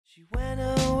She went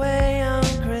away on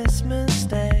Christmas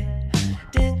Day,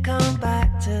 didn't come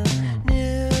back till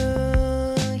New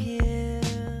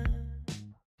Year.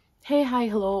 Hey, hi,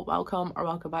 hello, welcome or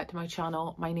welcome back to my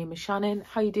channel. My name is Shannon.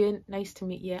 How you doing? Nice to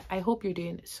meet you. I hope you're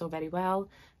doing so very well.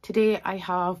 Today I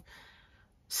have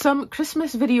some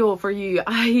Christmas video for you.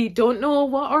 I don't know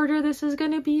what order this is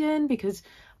going to be in because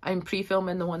I'm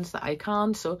pre-filming the ones that I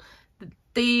can. So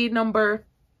the number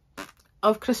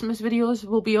of Christmas videos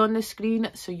will be on the screen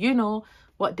so you know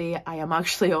what day I am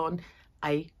actually on.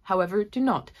 I, however, do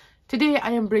not. Today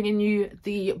I am bringing you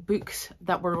the books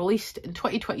that were released in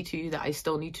 2022 that I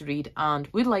still need to read and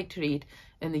would like to read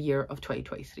in the year of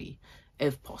 2023,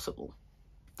 if possible.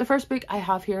 The first book I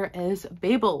have here is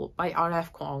Babel by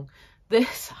R.F. Kuang.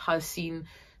 This has seen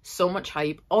so much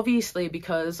hype, obviously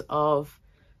because of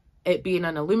it being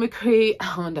an Illumicrate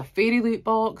and a fairy loot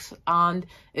box, and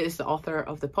it is the author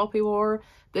of The Poppy War.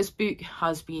 This book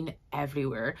has been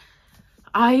everywhere.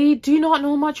 I do not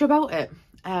know much about it.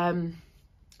 An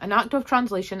act of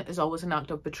translation is always an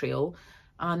act of betrayal,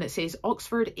 and it says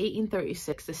Oxford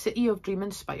 1836, the city of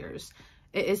dreaming spires.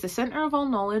 It is the centre of all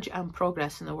knowledge and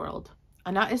progress in the world,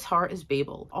 and at its heart is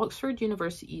Babel, Oxford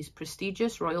University's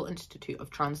prestigious Royal Institute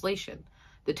of Translation,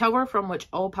 the tower from which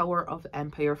all power of the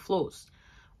empire flows.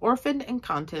 Orphaned in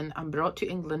Canton and brought to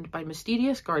England by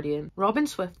mysterious guardian, Robin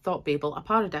Swift thought Babel a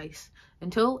paradise,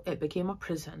 until it became a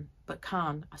prison. But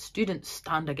can a student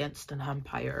stand against an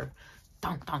empire?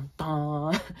 Dun dun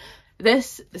dun.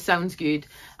 This sounds good.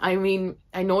 I mean,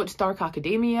 I know it's dark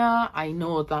academia. I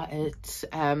know that it's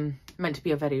meant to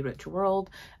be a very rich world.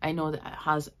 I know that it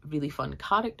has really fun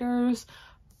characters.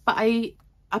 But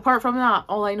apart from that,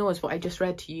 all I know is what I just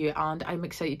read to you, and I'm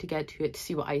excited to get to it to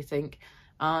see what I think.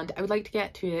 And I would like to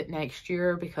get to it next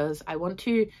year because I want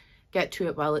to get to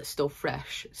it while it's still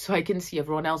fresh so I can see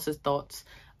everyone else's thoughts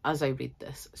as I read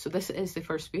this. So this is the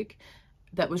first book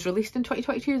that was released in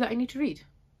 2022 that I need to read.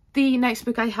 The next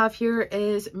book I have here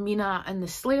is Mina and the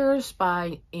Slayers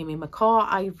by Amy McCaw.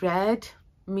 I read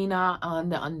Mina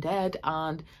and the Undead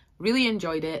and really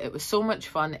enjoyed it. It was so much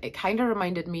fun. It kind of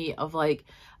reminded me of like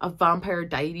a Vampire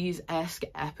Diaries-esque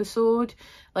episode.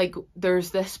 Like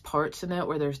there's this parts in it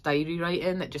where there's diary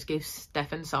writing that just gave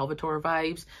Stefan Salvatore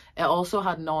vibes. It also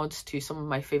had nods to some of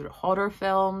my favourite horror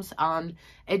films, and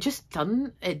it just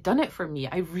done it for me.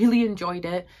 I really enjoyed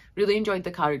it, really enjoyed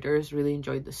the characters, really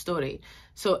enjoyed the story.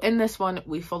 So in this one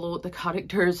we follow the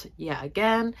characters yet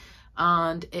again,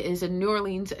 and it is in New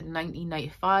Orleans in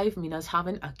 1995. Mina's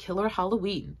having a killer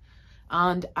Halloween.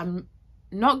 And I'm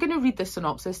not going to read the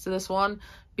synopsis to this one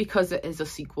because it is a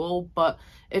sequel, but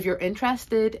if you're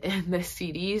interested in this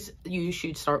series, you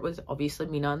should start with obviously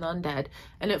Mina and the Undead.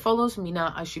 And it follows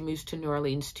Mina as she moves to New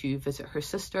Orleans to visit her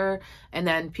sister, and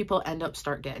then people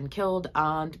start getting killed,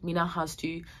 and Mina has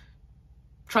to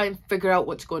try and figure out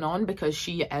what's going on because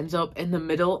she ends up in the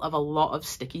middle of a lot of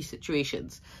sticky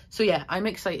situations. So yeah, I'm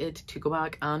excited to go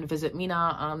back and visit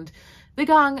Mina and the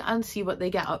gang and see what they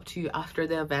get up to after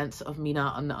the events of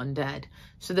Mina and the Undead.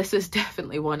 So this is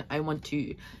definitely one I want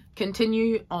to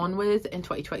continue on with in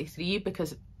 2023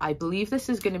 because I believe this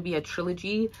is going to be a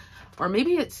trilogy, or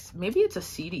maybe it's a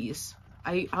series.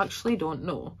 I actually don't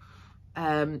know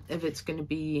if it's going to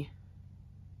be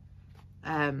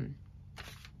a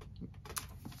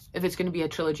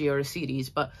trilogy or a series,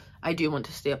 but I do want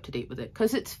to stay up to date with it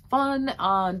because it's fun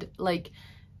and like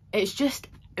it's just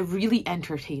really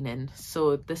entertaining.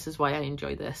 So this is why I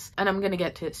enjoy this, and I'm gonna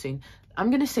get to it soon.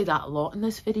 I'm gonna say that a lot in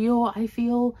this video. I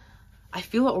feel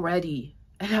it already,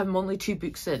 and I'm only 2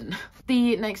 books in.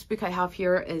 The next book I have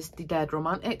here is The Dead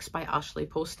Romantics by Ashley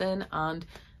Poston, and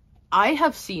I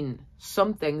have seen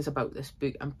some things about this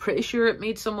book. I'm pretty sure it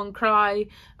made someone cry.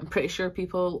 I'm pretty sure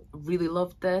people really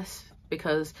loved this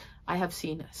because I have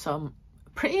seen some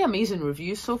pretty amazing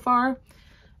reviews so far,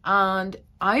 and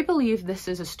I believe this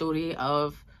is a story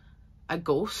of a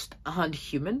ghost and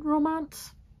human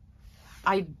romance.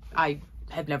 I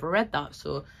have never read that,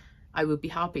 so I would be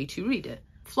happy to read it.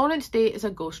 Florence Day is a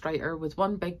ghostwriter with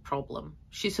one big problem.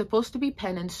 She's supposed to be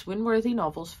penning swoon-worthy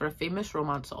novels for a famous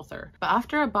romance author, but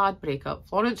after a bad breakup,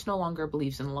 Florence no longer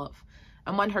believes in love.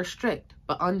 And when her strict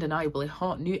but undeniably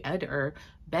hot new editor,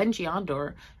 Benji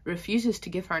Andor, refuses to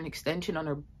give her an extension on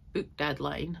her book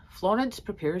deadline, Florence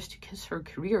prepares to kiss her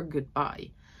career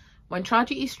goodbye. When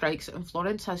tragedy strikes and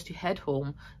Florence has to head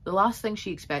home, the last thing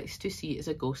she expects to see is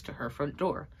a ghost to her front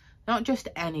door. Not just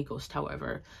any ghost,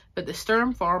 however, but the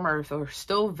stern farmer of her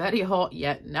still very hot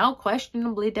yet now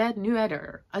questionably dead new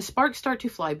editor. As sparks start to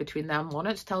fly between them,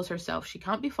 Florence tells herself she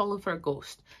can't be followed for a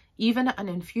ghost, even an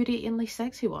infuriatingly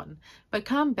sexy one. But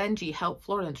can Benji help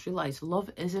Florence realise love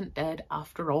isn't dead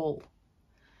after all?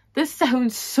 This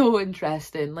sounds so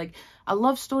interesting. Like a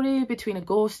love story between a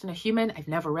ghost and a human. I've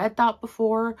never read that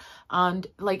before. And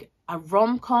like a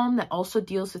rom-com that also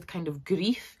deals with kind of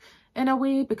grief in a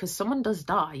way, because someone does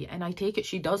die and I take it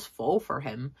she does fall for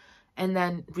him and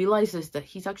then realizes that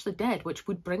he's actually dead, which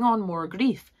would bring on more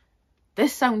grief.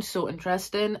 This sounds so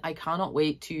interesting. I cannot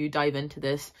wait to dive into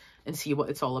this and see what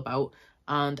it's all about.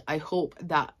 And I hope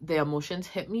that the emotions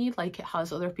hit me like it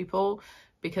has other people,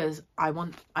 because I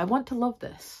want to love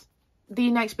this. The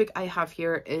next book I have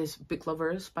here is Book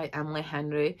Lovers by Emily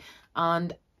Henry,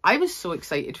 and I was so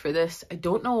excited for this. I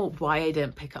don't know why I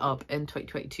didn't pick it up in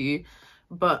 2022,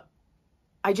 but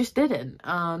I just didn't,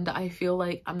 and I feel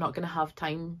like I'm not going to have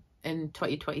time in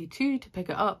 2022 to pick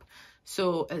it up,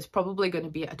 so it's probably going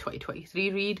to be a 2023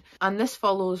 read. And this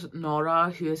follows Nora,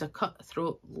 who is a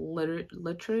cutthroat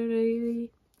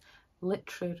literary.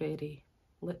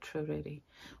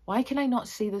 Why can I not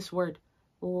say this word?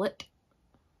 Literary.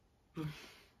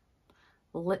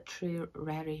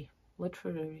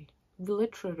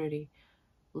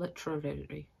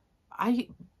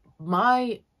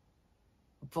 My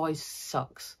voice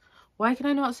sucks. Why can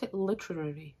I not say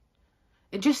literary?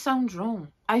 It just sounds wrong.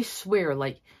 I swear,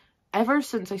 like, ever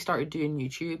since I started doing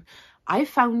YouTube, I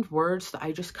found words that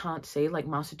I just can't say, like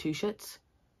Massachusetts.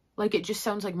 Like, it just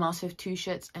sounds like massive two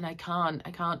shits, and I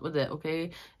can't with it,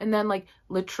 okay? And then, like,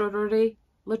 literary.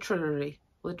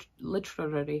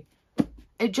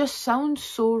 It just sounds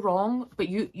so wrong, but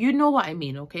you know what I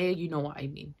mean, okay? You know what I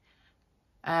mean.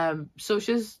 So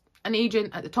she's an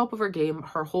agent at the top of her game.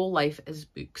 Her whole life is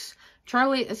books.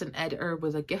 Charlie is an editor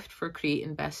with a gift for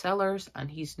creating bestsellers, and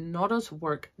he's Nora's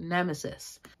work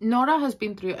nemesis. Nora has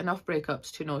been through enough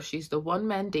breakups to know she's the one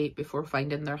men date before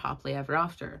finding their happily ever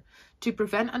after. To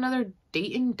prevent another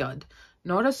dating dud,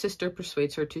 Nora's sister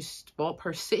persuades her to swap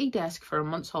her city desk for a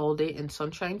month's holiday in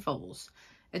Sunshine Falls.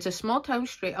 It's a small town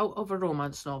straight out of a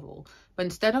romance novel, but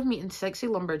instead of meeting sexy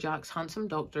lumberjacks, handsome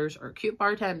doctors, or cute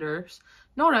bartenders,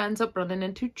 Nora ends up running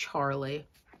into Charlie,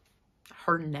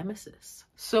 her nemesis.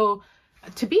 So,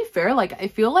 to be fair, like, I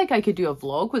feel like I could do a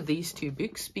vlog with these two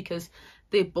books, because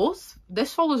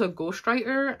this follows a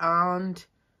ghostwriter and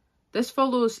this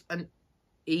follows an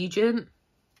agent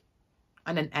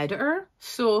and an editor.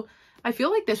 So I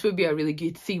feel like this would be a really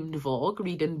good themed vlog,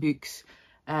 reading books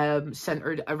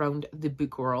centered around the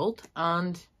book world.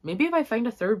 And maybe if I find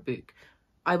a third book,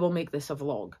 I will make this a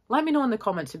vlog. Let me know in the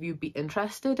comments if you'd be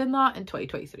interested in that in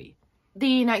 2023.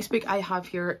 The next book I have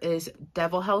here is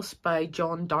Devil House by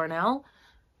John Darnell.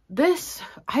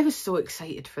 I was so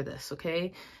excited for this,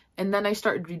 okay? And then I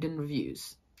started reading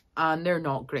reviews and they're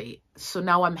not great. So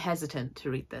now I'm hesitant to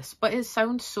read this, but it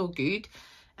sounds so good.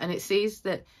 And it says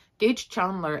that Gage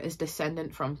Chandler is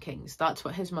descendant from kings. That's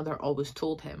what his mother always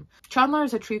told him. Chandler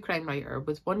is a true crime writer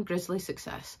with one grisly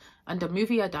success and a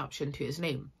movie adaptation to his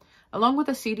name, along with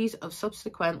a series of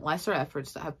subsequent lesser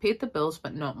efforts that have paid the bills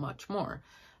but not much more.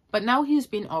 But now he has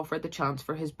been offered the chance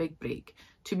for his big break,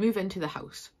 to move into the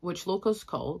house, which locals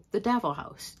call the Devil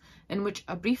House, in which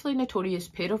a briefly notorious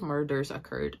pair of murders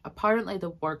occurred, apparently the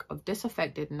work of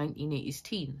disaffected 1980s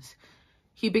teens.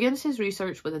 He begins his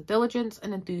research with a diligence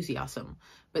and enthusiasm,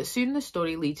 but soon the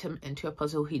story leads him into a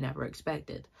puzzle he never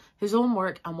expected, his own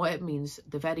work and what it means,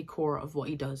 the very core of what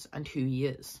he does and who he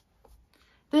is.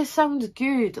 This sounds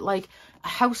good, like a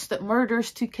house that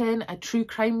murders took in, a true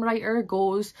crime writer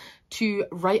goes to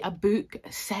write a book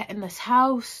set in this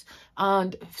house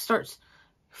and starts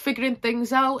figuring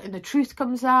things out and the truth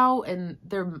comes out and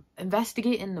they're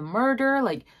investigating the murder.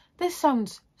 Like, this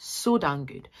sounds so damn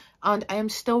good and I am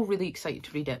still really excited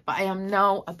to read it, but I am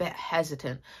now a bit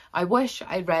hesitant. I wish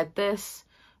I read this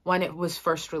when it was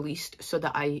first released so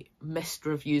that I missed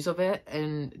reviews of it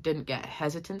and didn't get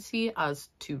hesitancy as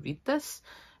to read this.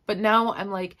 But now I'm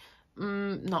like,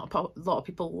 not a lot of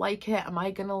people like it. Am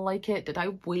I gonna like it? Did I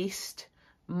waste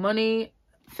money,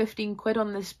 15 quid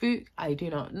on this book? I do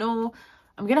not know.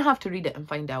 I'm gonna have to read it and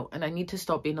find out, and I need to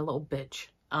stop being a little bitch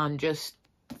and just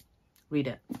read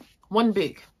it. One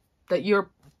book that you're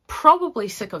probably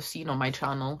sick of seeing on my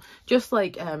channel, just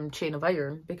like Chain of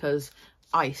Iron, because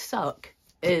I suck,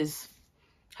 is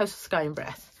House of Sky and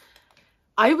Breath.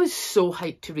 I was so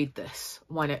hyped to read this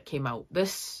when it came out.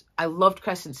 I loved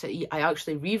Crescent City. I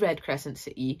actually reread Crescent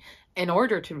City in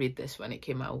order to read this when it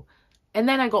came out. And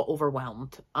then I got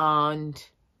overwhelmed and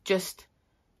just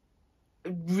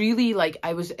really, like,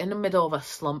 I was in the middle of a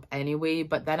slump anyway,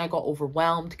 but then I got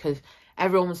overwhelmed because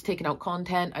everyone was taking out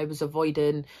content. I was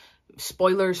avoiding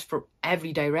spoilers for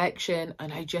every direction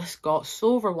and I just got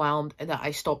so overwhelmed that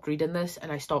I stopped reading this,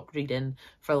 and I stopped reading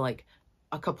for like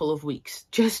a couple of weeks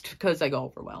just because I got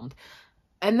overwhelmed.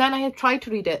 And then I had tried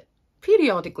to read it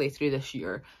periodically through this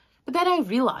year, But then I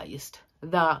realised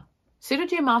that Sarah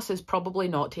J Maas is probably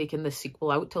not taking this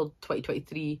sequel out till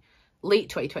 2023, late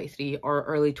 2023 or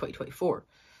early 2024.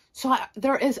 So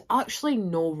there is actually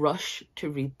no rush to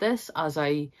read this, as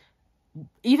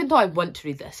even though I want to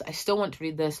read this, I still want to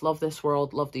read this, love this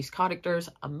world, love these characters,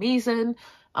 amazing,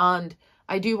 and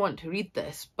I do want to read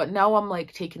this. But now I'm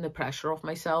like taking the pressure off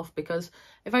myself, because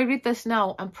if I read this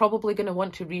now, I'm probably going to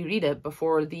want to reread it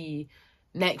before the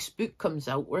next book comes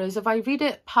out. Whereas if I read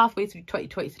it halfway through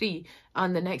 2023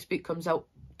 and the next book comes out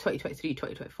 2023,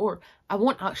 2024, I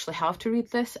won't actually have to read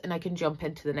this, and I can jump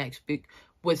into the next book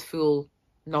with full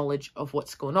knowledge of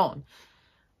what's going on.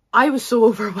 I was so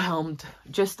overwhelmed,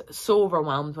 just so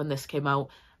overwhelmed when this came out,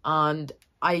 and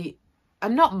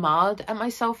I'm not mad at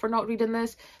myself for not reading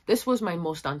this. This was my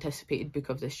most anticipated book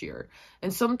of this year.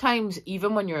 And sometimes,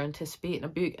 even when you're anticipating a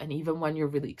book, and even when you're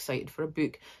really excited for a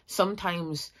book,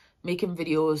 sometimes making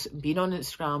videos, being on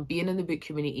Instagram, being in the book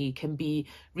community can be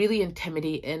really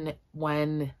intimidating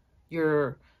when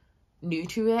you're new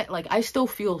to it. Like, I still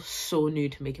feel so new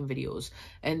to making videos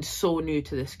and so new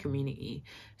to this community.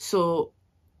 So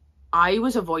I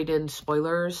was avoiding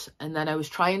spoilers, and then I was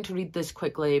trying to read this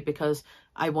quickly because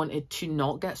I wanted to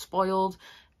not get spoiled.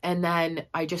 And then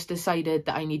I just decided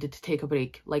that I needed to take a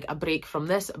break, like a break from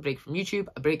this, a break from YouTube,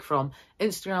 a break from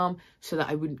Instagram, so that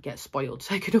I wouldn't get spoiled,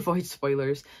 so I could avoid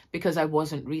spoilers, because I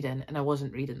wasn't reading, and I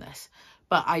wasn't reading this.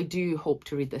 But I do hope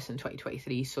to read this in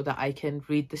 2023 so that I can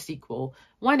read the sequel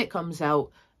when it comes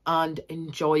out and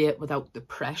enjoy it without the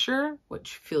pressure,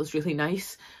 which feels really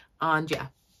nice. And yeah,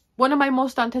 one of my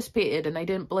most anticipated, and I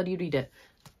didn't bloody read it.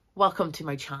 Welcome to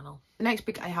my channel. The next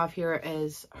book I have here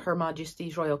is Her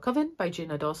Majesty's Royal Coven by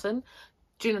Gina Dawson.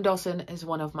 Gina Dawson is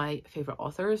one of my favourite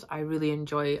authors. I really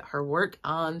enjoy her work,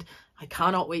 and I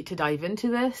cannot wait to dive into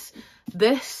this.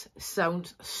 This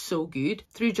sounds so good.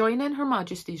 Through joining Her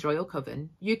Majesty's Royal Coven,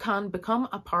 you can become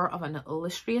a part of an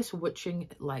illustrious witching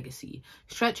legacy,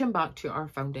 stretching back to our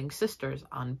founding sisters,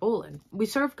 Anne Boleyn. We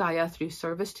serve Gaia through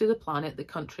service to the planet, the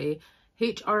country,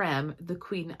 HRM, the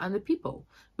Queen and the people.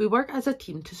 We work as a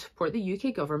team to support the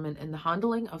UK government in the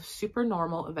handling of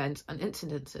supernormal events and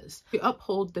incidences, to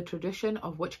uphold the tradition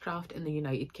of witchcraft in the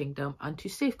United Kingdom, and to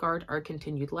safeguard our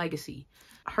continued legacy.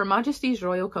 Her Majesty's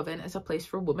Royal Coven is a place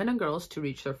for women and girls to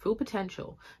reach their full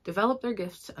potential, develop their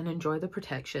gifts and enjoy the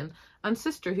protection and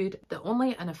sisterhood that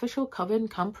only an official coven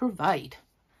can provide.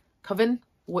 Coven,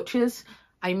 witches,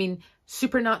 I mean,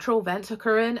 supernatural events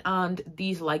occurring, and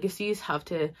these legacies have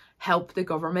to help the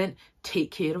government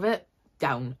take care of it.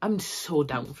 Down. I'm so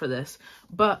down for this.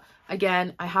 But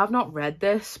again, I have not read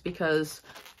this because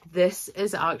this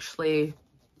is actually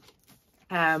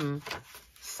signed.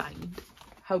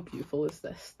 How beautiful is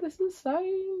this? This is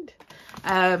signed.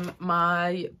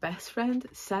 My best friend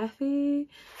Safi.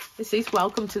 It says,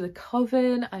 "Welcome to the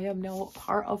coven. I am now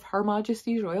part of Her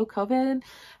Majesty's Royal Coven."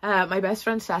 My best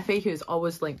friend Safi, who's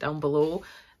always linked down below,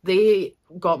 they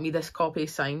got me this copy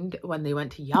signed when they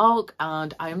went to Yalk,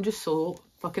 and I am just so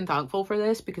fucking thankful for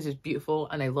this because it's beautiful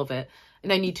and I love it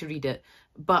and I need to read it.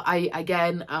 But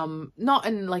again, not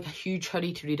in like a huge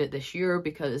hurry to read it this year,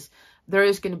 because there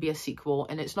is going to be a sequel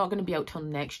and it's not going to be out till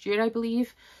next year, I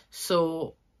believe.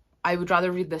 So I would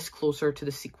rather read this closer to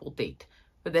the sequel date.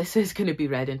 But this is going to be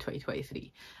read in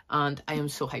 2023, and I am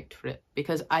so hyped for it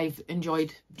because I've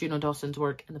enjoyed Gina Dawson's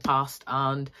work in the past,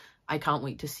 and I can't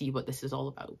wait to see what this is all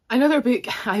about. Another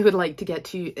book I would like to get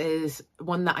to is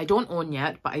one that I don't own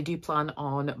yet, but I do plan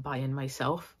on buying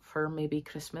myself for maybe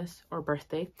Christmas or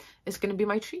birthday. It's going to be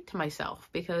my treat to myself,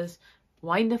 because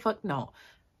why the fuck not?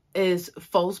 Is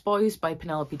Falls Boys by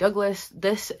Penelope Douglas.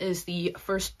 This is the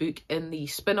first book in the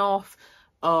spin-off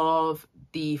of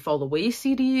the Fall Away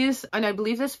series, and I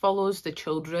believe this follows the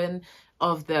children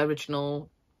of the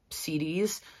original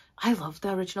series. I love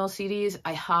the original series.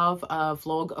 I have a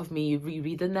vlog of me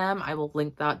rereading them. I will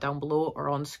link that down below or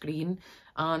on screen,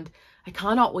 and I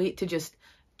cannot wait to just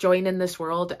join in this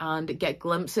world and get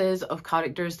glimpses of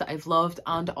characters that I've loved,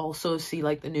 and also see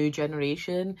like the new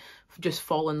generation just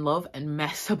fall in love and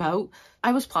mess about.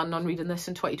 I was planning on reading this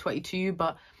in 2022,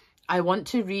 but I want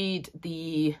to read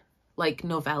the like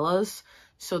novellas.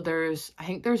 So I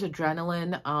think there's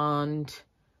Adrenaline and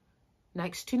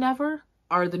Next to Never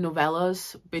are the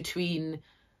novellas between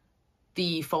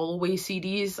the Fall Away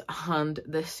series and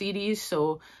this series.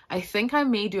 So I think I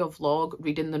may do a vlog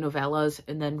reading the novellas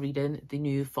and then reading the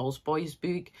new Falls Boys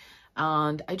book,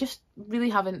 and I just really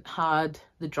haven't had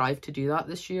the drive to do that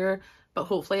this year, but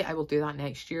hopefully I will do that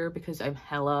next year because I'm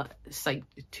hella psyched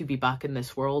to be back in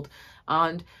this world.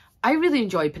 And I really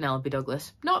enjoy Penelope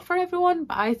Douglas. Not for everyone,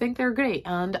 but I think they're great,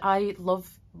 and I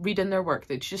love reading their work.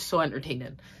 It's just so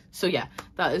entertaining. So yeah,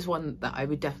 that is one that I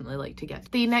would definitely like to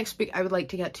get. The next book I would like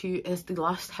to get to is The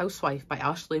Last Housewife by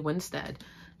Ashley Winstead.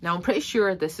 Now I'm pretty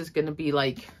sure this is going to be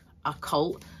like a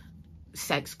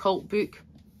sex cult book,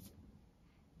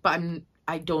 but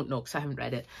I don't know because I haven't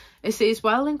read it. It says,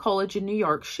 while in college in New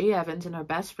York, Shay Evans and her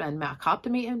best friend met a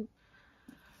captivating...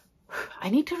 I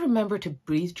need to remember to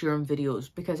breathe during videos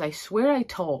because I swear I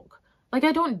talk. Like,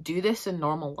 I don't do this in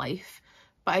normal life,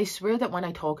 but I swear that when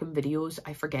I talk in videos,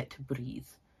 I forget to breathe.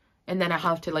 And then I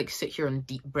have to like sit here and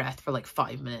deep breath for like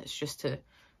 5 minutes just to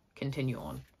continue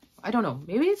on. I don't know.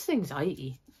 Maybe it's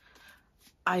anxiety.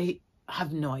 I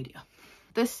have no idea.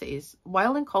 This says,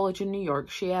 while in college in New York,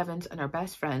 Shay Evans and her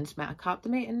best friends met a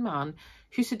captivating man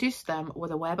who seduced them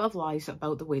with a web of lies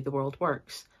about the way the world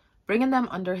works, bringing them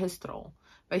under his thrall.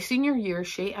 By senior year,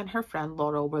 Shay and her friend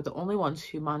Laurel were the only ones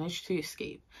who managed to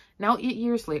escape. Now 8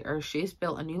 years later, Shay's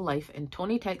built a new life in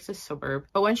Tony, Texas suburb,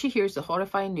 but when she hears the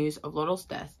horrifying news of Laurel's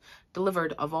death,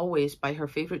 delivered of all ways by her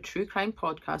favourite true crime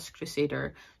podcast,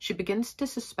 Crusader, she begins to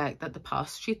suspect that the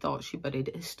past she thought she buried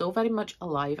is still very much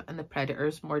alive and the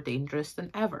predators more dangerous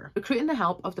than ever. Recruiting the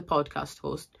help of the podcast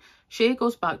host, Shay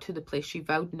goes back to the place she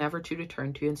vowed never to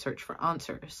return to in search for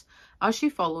answers. As she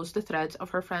follows the threads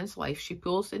of her friend's life, she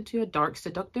pulls into a dark,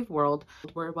 seductive world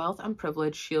where wealth and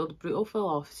privilege shield brutal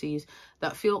philosophies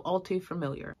that feel all too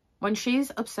familiar. When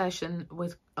Shay's obsession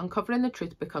with uncovering the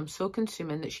truth becomes so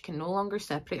consuming that she can no longer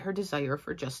separate her desire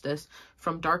for justice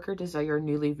from darker desire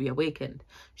newly reawakened,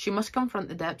 she must confront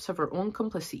the depths of her own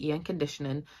complicity and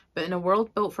conditioning, but in a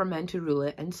world built for men to rule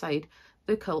it, inside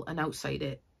the cult and outside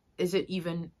it,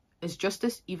 is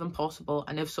justice even possible?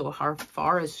 And if so, how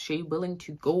far is Shay willing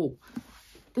to go?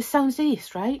 This sounds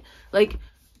ace, right? Like,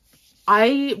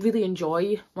 I really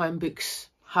enjoy when books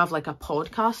have like a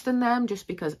podcast in them, just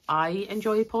because I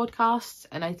enjoy podcasts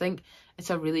and I think it's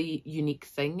a really unique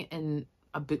thing in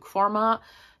a book format.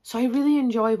 So I really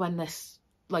enjoy when this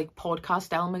like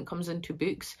podcast element comes into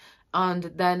books, and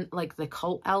then like the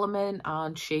cult element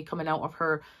and Shay coming out of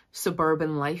her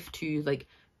suburban life to like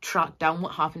track down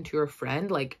what happened to her friend.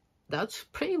 Like, that's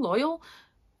pretty loyal.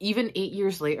 Even 8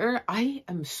 years later, I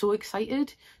am so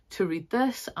excited to read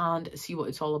this and see what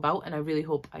it's all about, and I really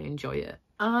hope I enjoy it.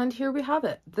 And here we have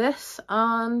it. This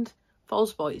and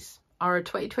Falls Boys are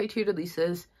 2022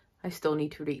 releases I still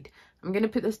need to read. I'm going to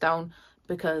put this down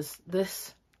because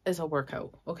this is a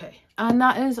workout. Okay. And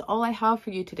that is all I have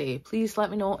for you today. Please let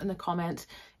me know in the comments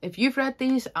if you've read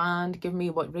these and give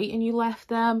me what rating you left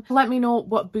them. Let me know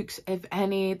what books, if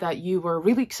any, that you were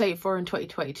really excited for in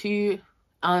 2022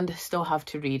 and still have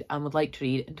to read and would like to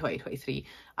read in 2023.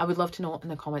 I would love to know in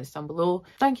the comments down below.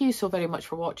 Thank you so very much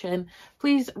for watching.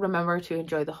 Please remember to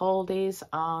enjoy the holidays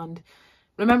and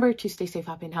remember to stay safe,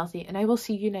 happy and healthy, and I will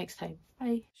see you next time.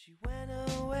 Bye. She went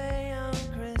away on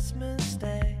Christmas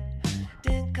Day,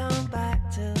 didn't come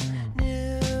back till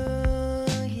New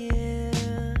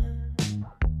Year.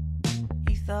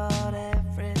 He thought